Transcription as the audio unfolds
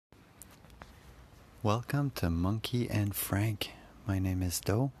Welcome to Monkey and Frank. My name is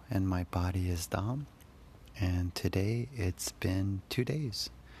Do and my body is Dom. And today it's been 2 days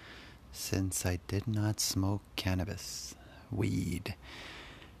since I did not smoke cannabis, weed.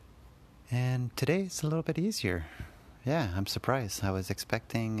 And today it's a little bit easier. Yeah, I'm surprised. I was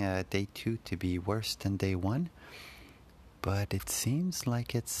expecting day 2 to be worse than day 1, but it seems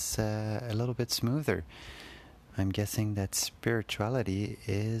like it's a little bit smoother. I'm guessing that spirituality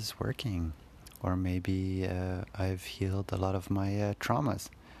is working. Or maybe I've healed a lot of my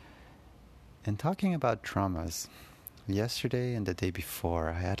traumas. And talking about traumas, yesterday and the day before,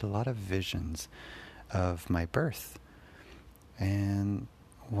 I had a lot of visions of my birth. And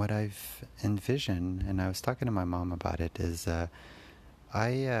what I've envisioned, and I was talking to my mom about it, is I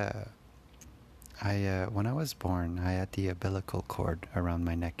when I was born, I had the umbilical cord around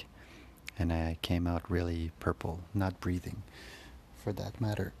my neck. And I came out really purple, not breathing, for that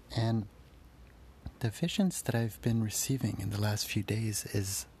matter. And the visions that I've been receiving in the last few days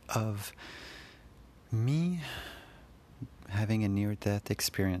is of me having a near-death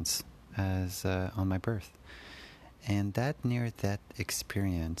experience as on my birth. And that near-death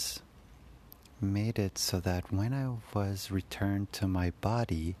experience made it so that when I was returned to my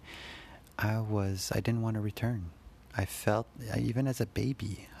body, I didn't want to return. I felt, even as a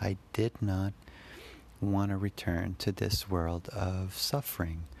baby, I did not want to return to this world of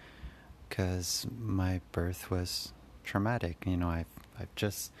suffering. Because my birth was traumatic. I've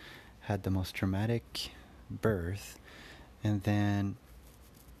just had the most traumatic birth, and then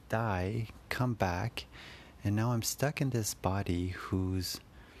die, come back, and now I'm stuck in this body who's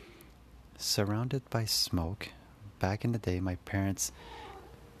surrounded by smoke. Back in the day, my parents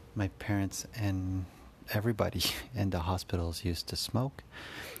and everybody in the hospitals used to smoke.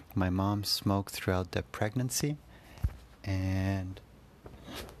 My mom smoked throughout the pregnancy, and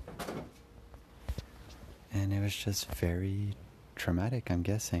it was just very traumatic, I'm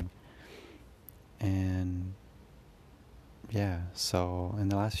guessing. And yeah, so in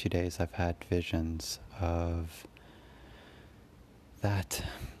the last few days I've had visions of that,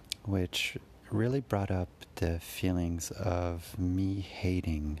 which really brought up the feelings of me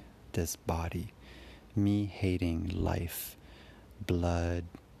hating this body, me hating life, blood,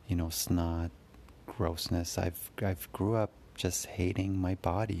 snot, grossness. I've grew up just hating my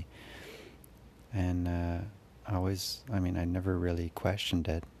body. And I never really questioned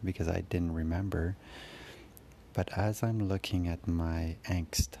it because I didn't remember. But as I'm looking at my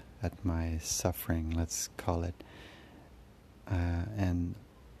angst, at my suffering, let's call it, and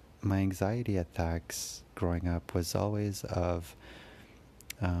my anxiety attacks growing up was always of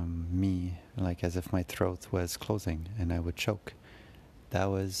me, like as if my throat was closing and I would choke.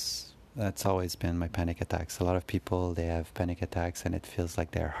 That's always been my panic attacks. A lot of people, they have panic attacks and it feels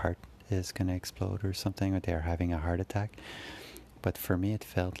like their heart is going to explode or something, or they're having a heart attack. But for me, it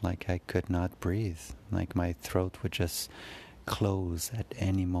felt like I could not breathe. Like my throat would just close at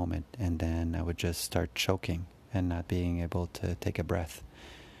any moment, and then I would just start choking and not being able to take a breath.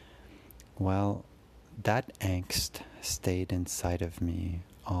 Well, that angst stayed inside of me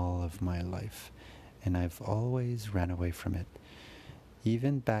all of my life, and I've always ran away from it.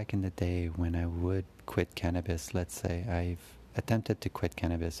 Even back in the day when I would quit cannabis, let's say, I've attempted to quit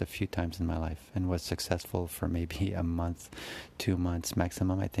cannabis a few times in my life and was successful for maybe a month, 2 months,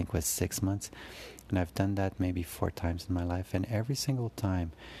 maximum I think was 6 months. And I've done that maybe 4 times in my life. And every single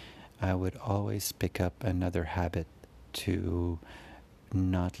time I would always pick up another habit to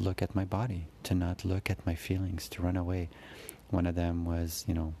not look at my body, to not look at my feelings, to run away. One of them was,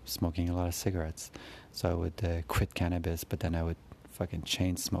 smoking a lot of cigarettes. So I would quit cannabis, but then I would fucking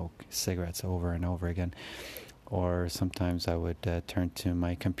chain smoke cigarettes over and over again. Or sometimes I would turn to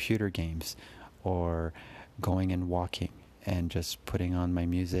my computer games, or going and walking and just putting on my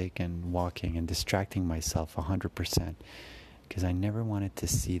music and walking and distracting myself 100%, because I never wanted to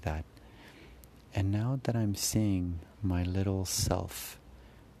see that. And now that I'm seeing my little self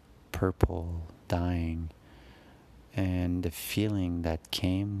purple, dying, and the feeling that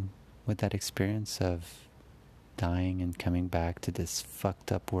came with that experience of dying and coming back to this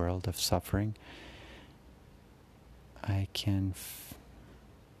fucked up world of suffering, I can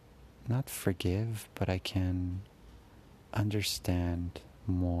not forgive, but I can understand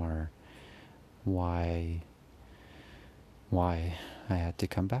more why I had to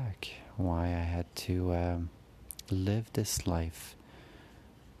come back, why I had to live this life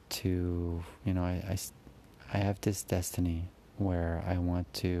to, I have this destiny where I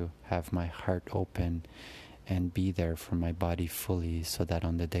want to have my heart open and be there for my body fully, so that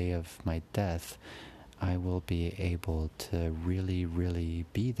on the day of my death I will be able to really, really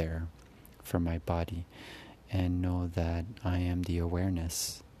be there for my body and know that I am the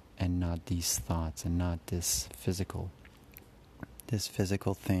awareness and not these thoughts and not this physical. This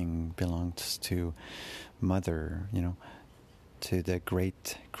physical thing belongs to Mother, to the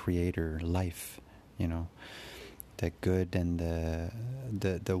great creator, life, the good and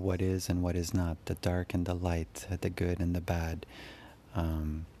the what is and what is not, the dark and the light, the good and the bad.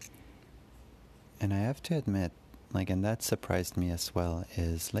 And I have to admit, and that surprised me as well,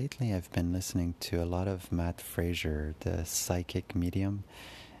 is lately I've been listening to a lot of Matt Fraser, the psychic medium,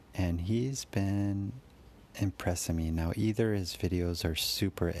 and he's been impressing me. Now, either his videos are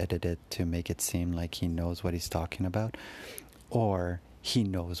super edited to make it seem like he knows what he's talking about, or he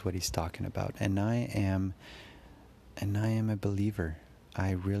knows what he's talking about. And I am a believer.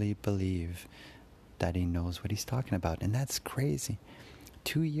 I really believe that he knows what he's talking about, and that's crazy.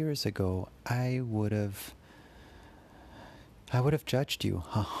 2 years ago, I would have judged you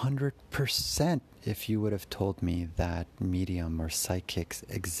 100% if you would have told me that medium or psychics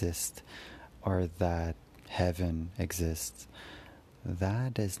exist, or that heaven exists.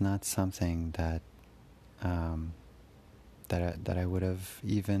 That is not something that that I would have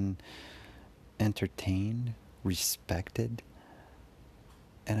even entertained, respected.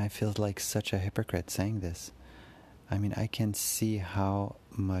 And I feel like such a hypocrite saying this. I mean, I can see how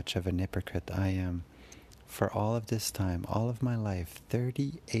much of an hypocrite I am. For all of this time, all of my life,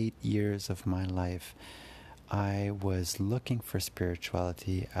 38 years of my life, I was looking for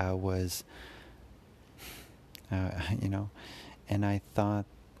spirituality. I was, and I thought,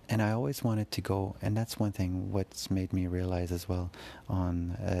 and I always wanted to go, and that's one thing what's made me realize as well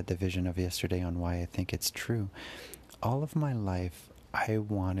on the vision of yesterday on why I think it's true. All of my life, I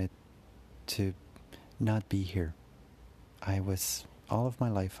wanted to not be here. All of my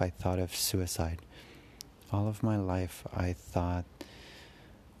life I thought of suicide. All of my life I thought,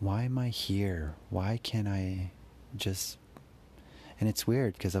 why am I here? Why can't I just... And it's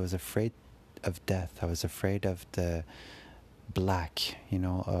weird because I was afraid of death. I was afraid of the black,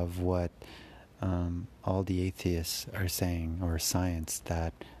 of what all the atheists are saying, or science,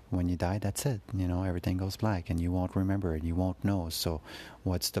 that when you die, that's it. Everything goes black and you won't remember it. You won't know. So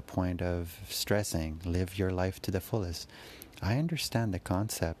what's the point of stressing? Live your life to the fullest. I understand the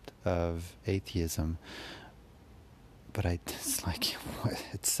concept of atheism, but it's like,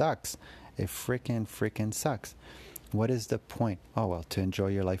 it sucks. It freaking sucks. What is the point? Oh, well, to enjoy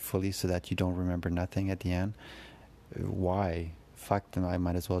your life fully so that you don't remember nothing at the end. Why? Fuck them, I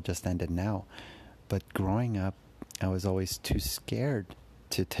might as well just end it now. But growing up, I was always too scared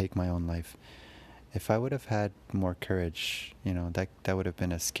to take my own life. If I would have had more courage, that would have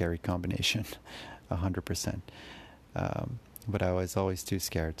been a scary combination, 100%. But I was always too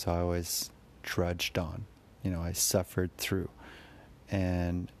scared, so I always trudged on. I suffered through.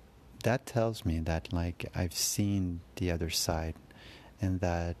 And that tells me that, I've seen the other side, and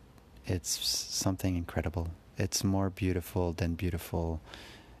that it's something incredible. It's more beautiful than beautiful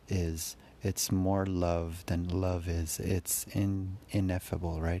is. It's more love than love is. It's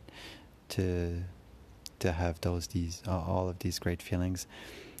ineffable, right? To have all of these great feelings.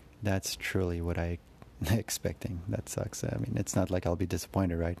 That's truly what I expecting. That sucks. I mean, it's not like I'll be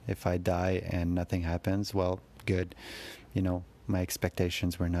disappointed, right? If I die and nothing happens, well, good. My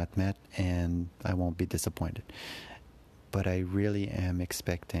expectations were not met, and I won't be disappointed. But I really am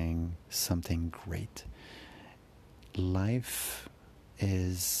expecting something great. Life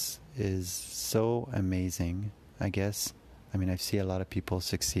is so amazing, I guess. I mean, I see a lot of people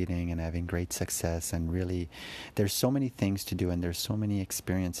succeeding and having great success, and really there's so many things to do, and there's so many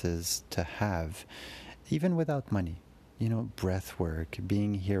experiences to have, even without money. Breath work,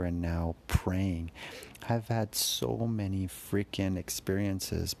 being here and now, praying. I've had so many freaking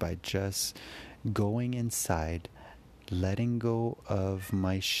experiences by just going inside, letting go of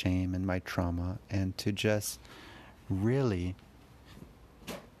my shame and my trauma, and to just really,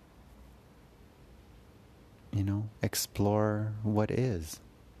 explore what is.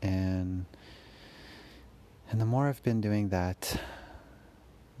 And the more I've been doing that,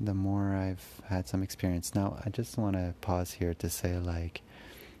 the more I've had some experience. Now, I just want to pause here to say,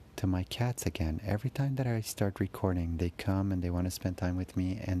 to my cats again, every time that I start recording, they come and they want to spend time with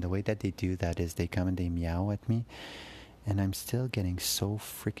me, and the way that they do that is they come and they meow at me, and I'm still getting so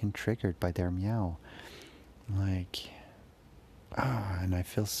freaking triggered by their meow. And I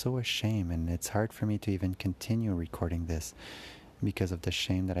feel so ashamed, and it's hard for me to even continue recording this because of the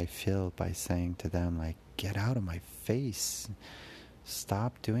shame that I feel by saying to them, get out of my face.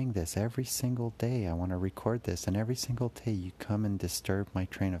 Stop doing this. Every single day I want to record this, and every single day you come and disturb my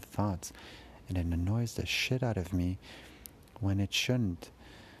train of thoughts, and it annoys the shit out of me when it shouldn't.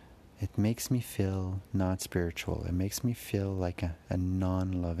 it makes me feel not spiritual. It makes me feel like a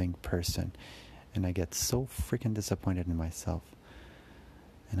non-loving person. And I get so freaking disappointed in myself.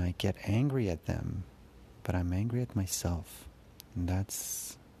 And I get angry at them, but I'm angry at myself. And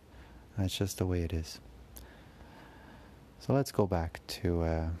that's just the way it is. So let's go back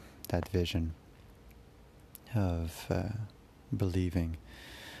to that vision of believing.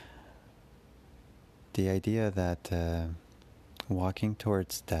 The idea that walking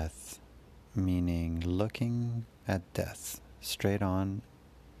towards death, meaning looking at death straight on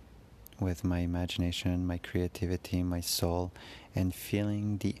with my imagination, my creativity, my soul, and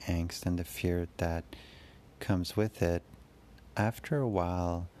feeling the angst and the fear that comes with it, after a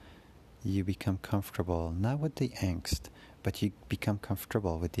while you become comfortable, not with the angst, but you become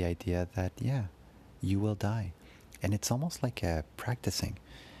comfortable with the idea that, yeah, you will die. And it's almost like practicing.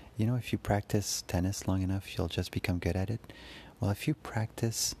 You know, if you practice tennis long enough, you'll just become good at it. Well, if you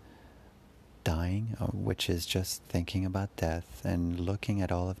practice dying, which is just thinking about death and looking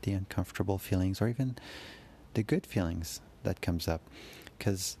at all of the uncomfortable feelings or even the good feelings that comes up,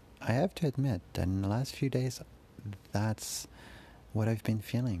 because I have to admit that in the last few days, that's what I've been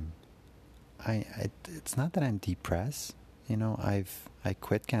feeling. It's not that I'm depressed. You know, I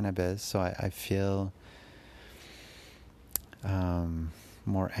quit cannabis, so I feel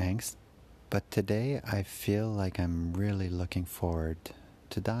more angst. But today I feel like I'm really looking forward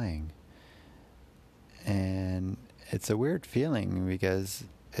to dying. And it's a weird feeling because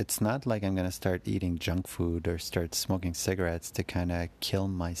it's not like I'm going to start eating junk food or start smoking cigarettes to kind of kill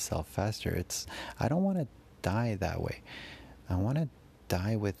myself faster. I don't want to die that way. I want to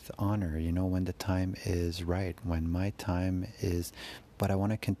die with honor, you know, when the time is right, when my time is, but I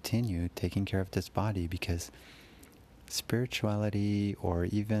want to continue taking care of this body because spirituality or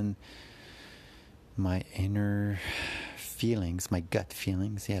even my inner feelings, my gut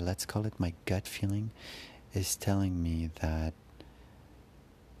feelings, yeah, let's call it my gut feeling, is telling me that,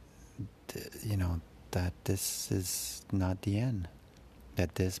 you know, that this is not the end,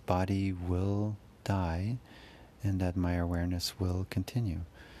 that this body will die and that my awareness will continue.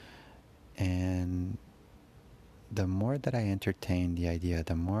 And the more that I entertain the idea,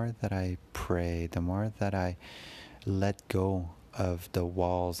 the more that I pray, the more that I let go of the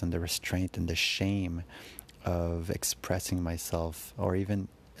walls and the restraint and the shame of expressing myself, or even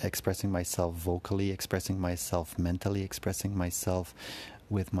expressing myself vocally, expressing myself mentally, expressing myself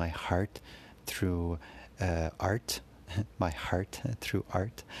with my heart through art, my heart through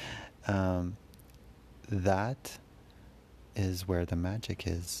art, that is where the magic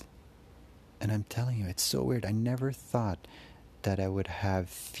is. And I'm telling you, it's so weird. I never thought that I would have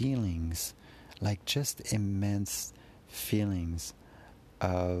feelings, like just immense feelings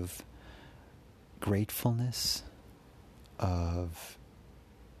of gratefulness, of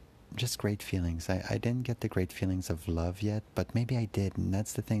just great feelings. I didn't get the great feelings of love yet, but maybe I did. And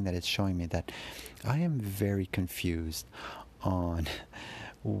that's the thing that it's showing me, that I am very confused on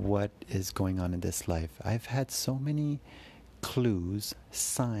what is going on in this life. I've had so many clues,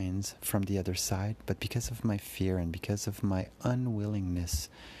 signs from the other side, but because of my fear and because of my unwillingness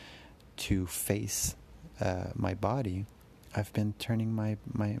to face my body, I've been turning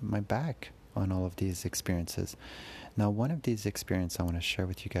my back on all of these experiences. Now, one of these experiences I want to share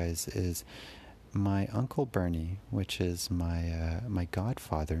with you guys is my Uncle Bernie, which is my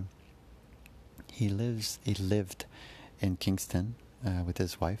godfather. He lived in Kingston with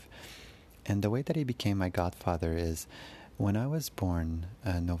his wife, and the way that he became my godfather is when I was born,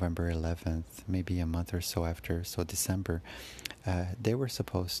 November 11th, maybe a month or so after, so December, they were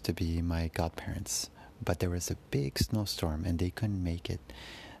supposed to be my godparents, but there was a big snowstorm and they couldn't make it.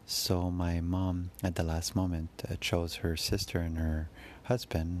 So my mom, at the last moment, chose her sister and her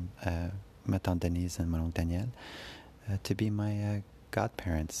husband, ma tante Denise and mon oncle Daniel, to be my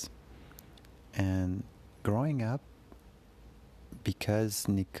godparents. And growing up, because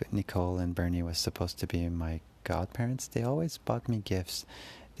Nicole and Bernie was supposed to be my godparents, they always bought me gifts.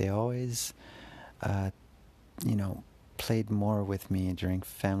 They always, played more with me during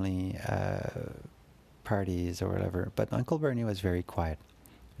family parties or whatever. But Uncle Bernie was very quiet.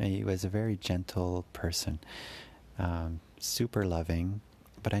 He was a very gentle person, super loving,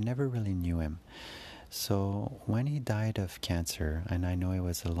 but I never really knew him. So when he died of cancer, and I know it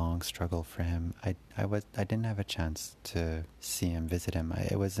was a long struggle for him, I didn't have a chance to see him, visit him.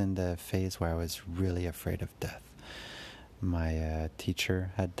 It was in the phase where I was really afraid of death. My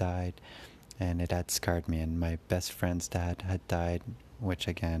teacher had died, and it had scarred me, and my best friend's dad had died, which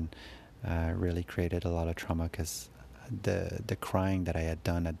again really created a lot of trauma, because the crying that I had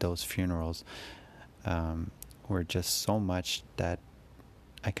done at those funerals were just so much that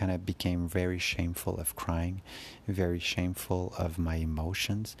I kind of became very shameful of crying, very shameful of my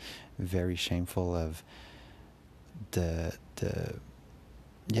emotions, very shameful of the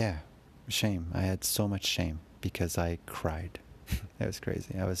yeah, shame. I had so much shame because I cried. It was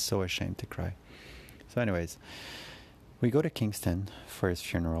crazy. I was so ashamed to cry. So anyways, we go to Kingston for his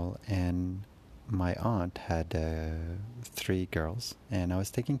funeral, and my aunt had 3 girls, and I was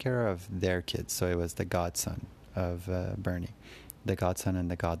taking care of their kids. So it was the godson of Bernie, the godson and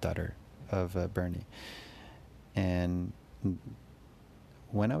the goddaughter of Bernie. And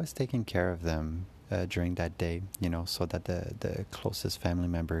when I was taking care of them during that day, so that the closest family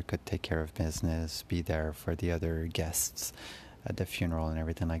member could take care of business, be there for the other guests at the funeral and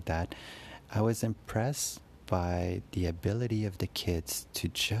everything like that, I was impressed by the ability of the kids to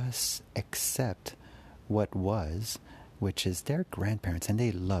just accept what was, which is their grandparents. And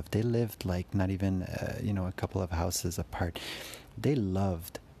they lived like not even, a couple of houses apart. They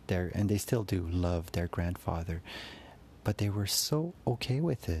loved and they still do love their grandfather, but they were so okay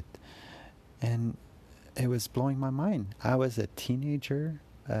with it. And it was blowing my mind. I was a teenager,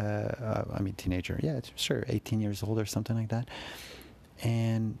 teenager, yeah, sure, 18 years old or something like that.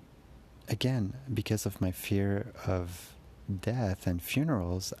 And again, because of my fear of death and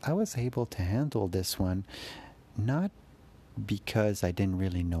funerals, I was able to handle this one, not because I didn't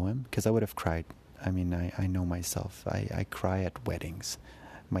really know him, because I would have cried. I mean, I know myself. I cry at weddings.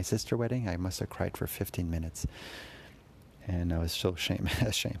 My sister's wedding, I must have cried for 15 minutes. And I was so ashamed.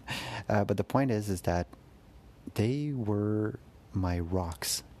 But the point is that they were my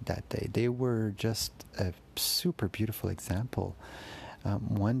rocks that day. They were just a super beautiful example.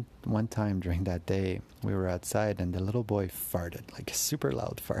 One time during that day, we were outside, and the little boy farted, like a super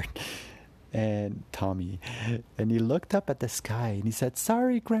loud fart. And Tommy, and he looked up at the sky and he said,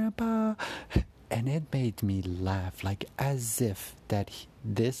 "Sorry, Grandpa." And it made me laugh, like as if that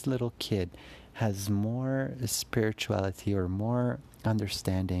this little kid has more spirituality or more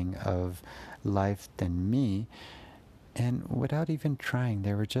understanding of life than me. And without even trying,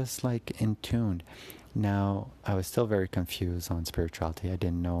 they were just like in tune. Now, I was still very confused on spirituality. I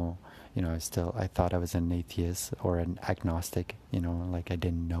didn't know, I thought I was an atheist or an agnostic, like I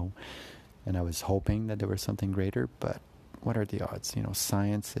didn't know. And I was hoping that there was something greater, but what are the odds?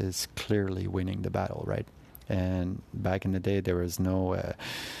 Science is clearly winning the battle, right? And back in the day, there was no,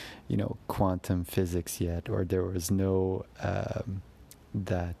 quantum physics yet, or there was no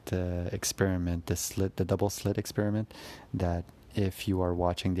experiment, the double slit experiment, that if you are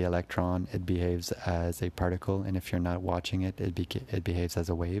watching the electron, it behaves as a particle, and if you're not watching it, it behaves as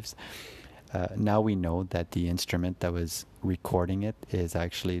a waves. Now we know that the instrument that was recording it is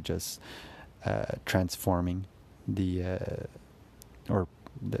actually just transforming the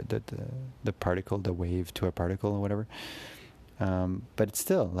particle, the wave, to a particle or whatever. But it's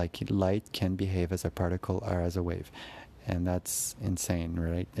still like light can behave as a particle or as a wave, and that's insane,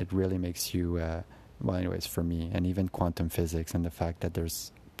 right? It really makes you well, anyways, for me, and even quantum physics and the fact that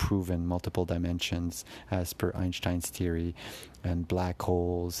there's proven multiple dimensions as per Einstein's theory, and black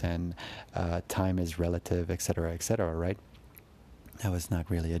holes, and time is relative, etc., right? I was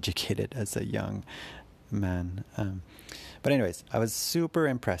not really educated as a young man. But anyways, I was super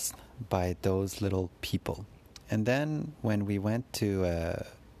impressed by those little people. And then when we went to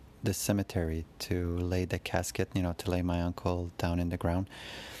the cemetery to lay the casket, to lay my uncle down in the ground,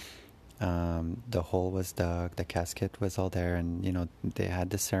 the hole was dug, the casket was all there, and they had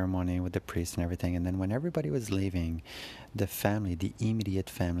the ceremony with the priest and everything. And then when everybody was leaving, the immediate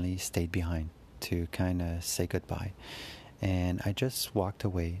family stayed behind to kind of say goodbye. And I just walked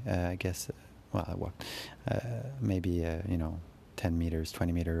away. I walked maybe 10 meters,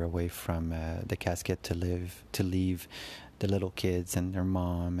 20 meters away from the casket to leave the little kids and their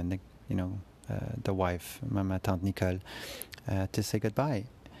mom and the wife, my tante Nicole, to say goodbye.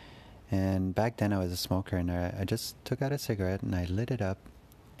 And back then I was a smoker, and I just took out a cigarette and I lit it up.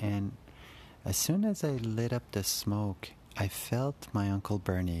 And as soon as I lit up the smoke, I felt my Uncle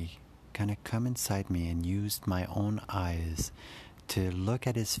Bernie kind of come inside me and used my own eyes to look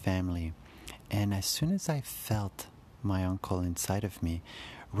at his family. And as soon as I felt my uncle inside of me,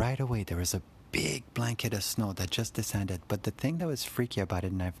 right away there was a big blanket of snow that just descended. But the thing that was freaky about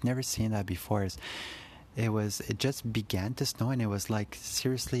it, and I've never seen that before, is it just began to snow, and it was like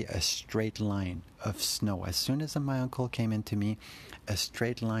seriously a straight line of snow. As soon as my uncle came into me, a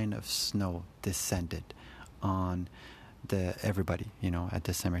straight line of snow descended on everybody, at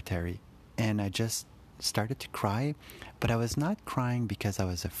the cemetery. And I just started to cry, but I was not crying because I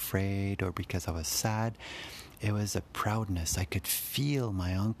was afraid or because I was sad. It was a proudness. I could feel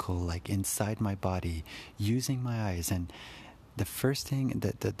my uncle like inside my body, using my eyes. And the first thing,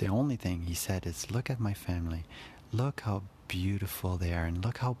 the only thing he said is, look at my family. Look how beautiful they are, and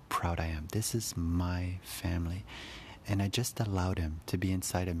look how proud I am. This is my family. And I just allowed him to be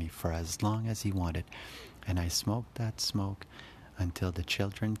inside of me for as long as he wanted. And I smoked that smoke until the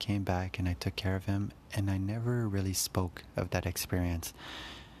children came back and I took care of him. And I never really spoke of that experience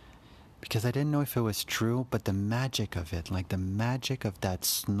because I didn't know if it was true, but the magic of it, like the magic of that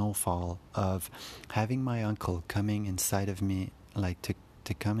snowfall, of having my uncle coming inside of me, like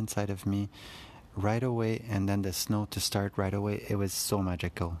to come inside of me right away, and then the snow to start right away, it was so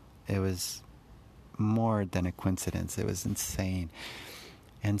magical. It was more than a coincidence. It was insane.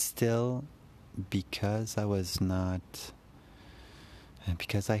 And still, because I was not, and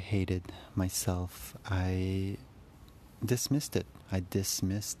because I hated myself, I dismissed it. I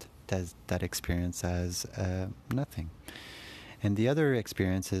dismissed that experience as nothing. And the other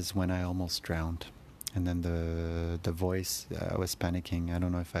experience is when I almost drowned. And then the voice, I was panicking. I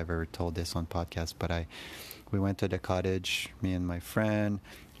don't know if I've ever told this on podcast, but we went to the cottage, me and my friend.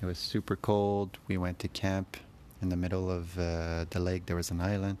 It was super cold. We went to camp in the middle of the lake. There was an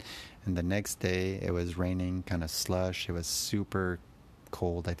island. And the next day, it was raining, kind of slush. It was super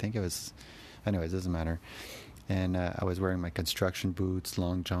cold. I think it was... Anyways, it doesn't matter. And I was wearing my construction boots,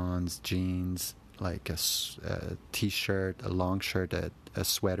 long johns, jeans, like a t-shirt, a long shirt, a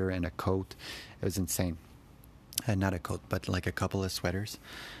sweater, and a coat. It was insane. Not a coat, but like a couple of sweaters.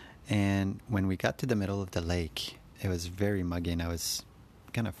 And when we got to the middle of the lake, it was very muggy, and I was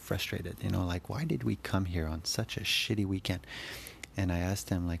kind of frustrated, like, why did we come here on such a shitty weekend? And I asked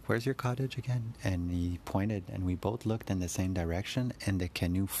him, like, where's your cottage again? And he pointed, and we both looked in the same direction, and the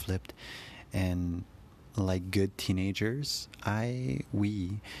canoe flipped. And like good teenagers, we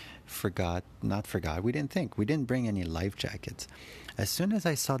didn't think. We didn't bring any life jackets. As soon as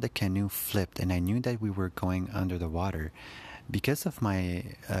I saw the canoe flipped and I knew that we were going under the water, because of my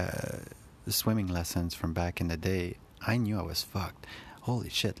swimming lessons from back in the day, I knew I was fucked. Holy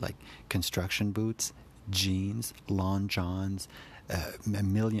shit, like construction boots, jeans, long johns, a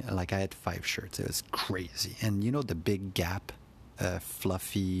million, like I had 5 shirts. It was crazy. And the big Gap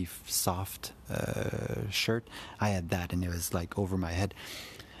fluffy, soft shirt, I had that, and it was like over my head.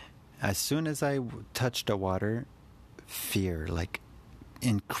 As soon as I touched the water, fear, like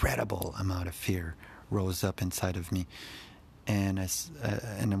incredible amount of fear, rose up inside of me. And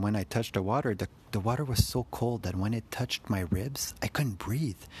and when I touched the water, the water was so cold that when it touched my ribs, I couldn't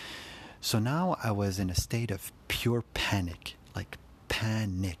breathe. So now I was in a state of pure panic, like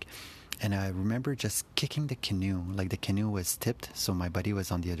panic. And I remember just kicking the canoe, like the canoe was tipped, so my buddy was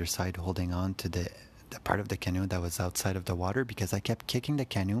on the other side holding on to the part of the canoe that was outside of the water, because I kept kicking the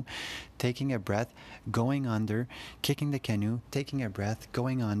canoe, taking a breath, going under, kicking the canoe, taking a breath,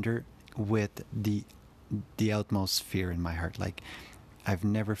 going under, with the utmost fear in my heart. Like, I've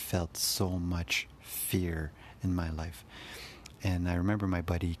never felt so much fear in my life. And I remember my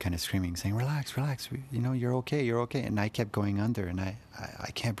buddy kind of screaming, saying, relax, you're okay. And I kept going under, and I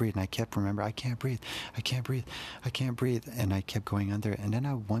can't breathe. And I kept I can't breathe. And I kept going under. And then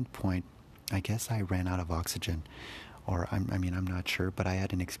at one point, I guess I ran out of oxygen. Or, I'm not sure, but I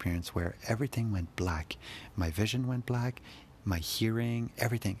had an experience where everything went black. My vision went black, my hearing,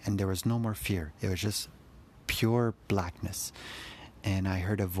 everything. And there was no more fear. It was just pure blackness. And I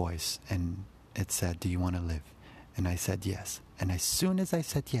heard a voice, and it said, do you want to live? And I said yes. And as soon as I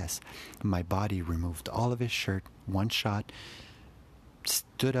said yes, my body removed all of his shirt, one shot,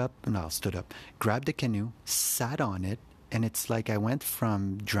 stood up, grabbed the canoe, sat on it, and it's like I went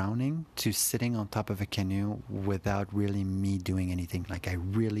from drowning to sitting on top of a canoe without really me doing anything. Like, I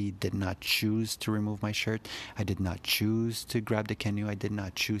really did not choose to remove my shirt. I did not choose to grab the canoe. I did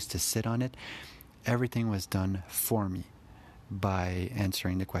not choose to sit on it. Everything was done for me by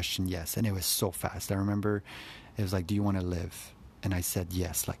answering the question yes. And it was so fast. I remember it was like, do you want to live? And I said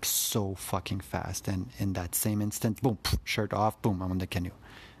yes, like so fucking fast. And in that same instant, boom, shirt off, boom, I'm on the canoe.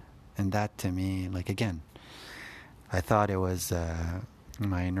 And that, to me, like, again, I thought it was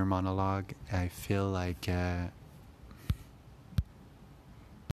my inner monologue. I feel like I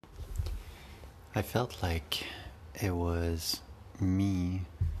felt like it was me,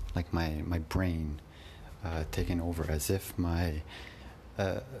 like my brain taking over, as if my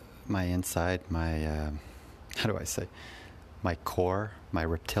inside, my how do I say, my core, my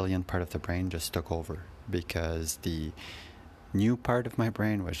reptilian part of the brain just took over, because the new part of my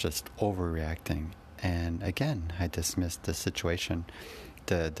brain was just overreacting. And again, I dismissed the situation,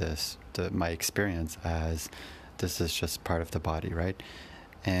 my experience, as this is just part of the body, right?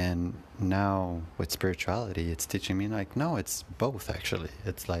 And now with spirituality, it's teaching me, like, no, it's both, actually.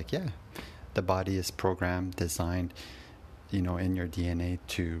 It's like, yeah, the body is programmed, designed. in your DNA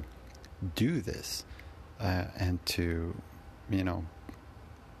to do this, and to, you know,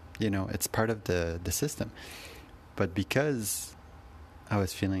 it's part of the system. But because I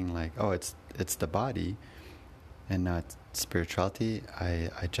was feeling like, oh, it's the body and not spirituality,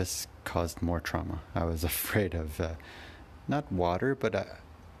 I just caused more trauma. I was afraid of not water, but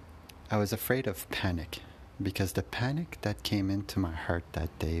I was afraid of panic, because the panic that came into my heart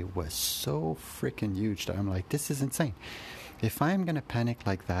that day was so freaking huge that I'm like, this is insane. If I'm gonna panic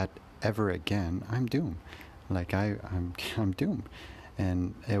like that ever again, I'm doomed. Like I'm doomed.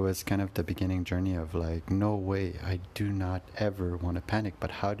 And it was kind of the beginning journey of like, no way, I do not ever want to panic.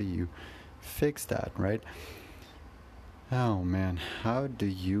 But how do you fix that, right? Oh man, how do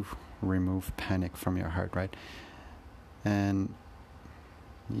you remove panic from your heart, right? And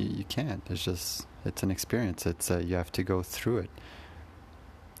you can't. It's an experience. You have to go through it.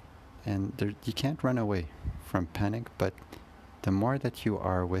 And you can't run away from panic, but the more that you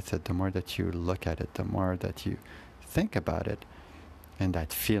are with it, the more that you look at it, the more that you think about it, and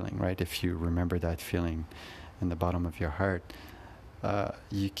that feeling, right? If you remember that feeling in the bottom of your heart,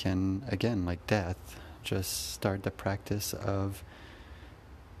 you can, again, like death, just start the practice of,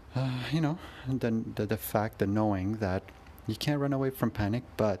 the fact, the knowing that you can't run away from panic,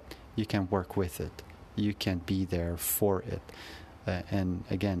 but you can work with it. You can be there for it. And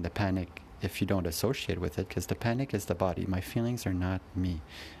again, the panic, if you don't associate with it, because the panic is the body. My feelings are not me.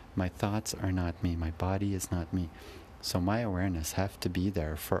 My thoughts are not me. My body is not me. So my awareness have to be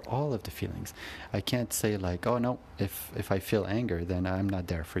there for all of the feelings. I can't say like, oh no, if I feel anger, then I'm not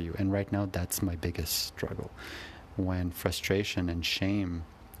there for you. And right now, that's my biggest struggle. When frustration and shame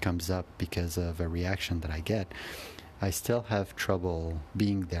comes up because of a reaction that I get, I still have trouble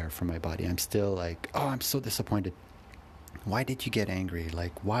being there for my body. I'm still like, oh, I'm so disappointed. Why did you get angry?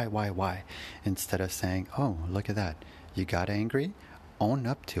 Like, why? Instead of saying, oh, look at that. You got angry? Own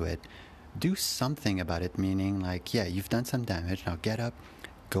up to it. Do something about it, meaning like, yeah, you've done some damage. Now get up,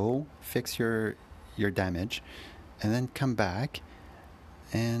 go fix your damage, and then come back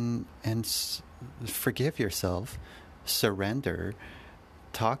and forgive yourself, surrender,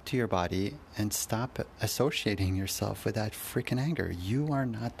 talk to your body, and stop associating yourself with that freaking anger. You are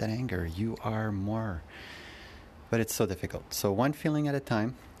not that anger. You are more. But it's so difficult. So one feeling at a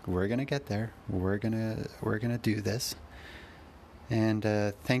time. We're gonna get there. We're gonna do this. And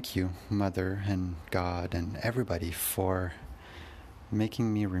thank you, Mother and God and everybody, for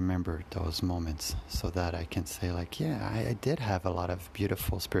making me remember those moments, so that I can say like, yeah, I did have a lot of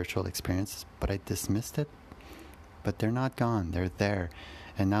beautiful spiritual experiences, but I dismissed it. But they're not gone. They're there.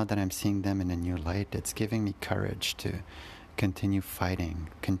 And now that I'm seeing them in a new light, it's giving me courage to continue fighting,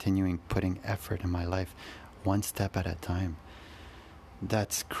 continuing putting effort in my life, one step at a time.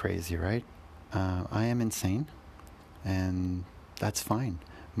 That's crazy, right? I am insane, and that's fine.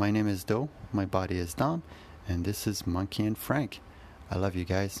 My name is Do, my body is Dom, and this is Monkey and Frank. I love you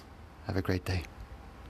guys. Have a great day.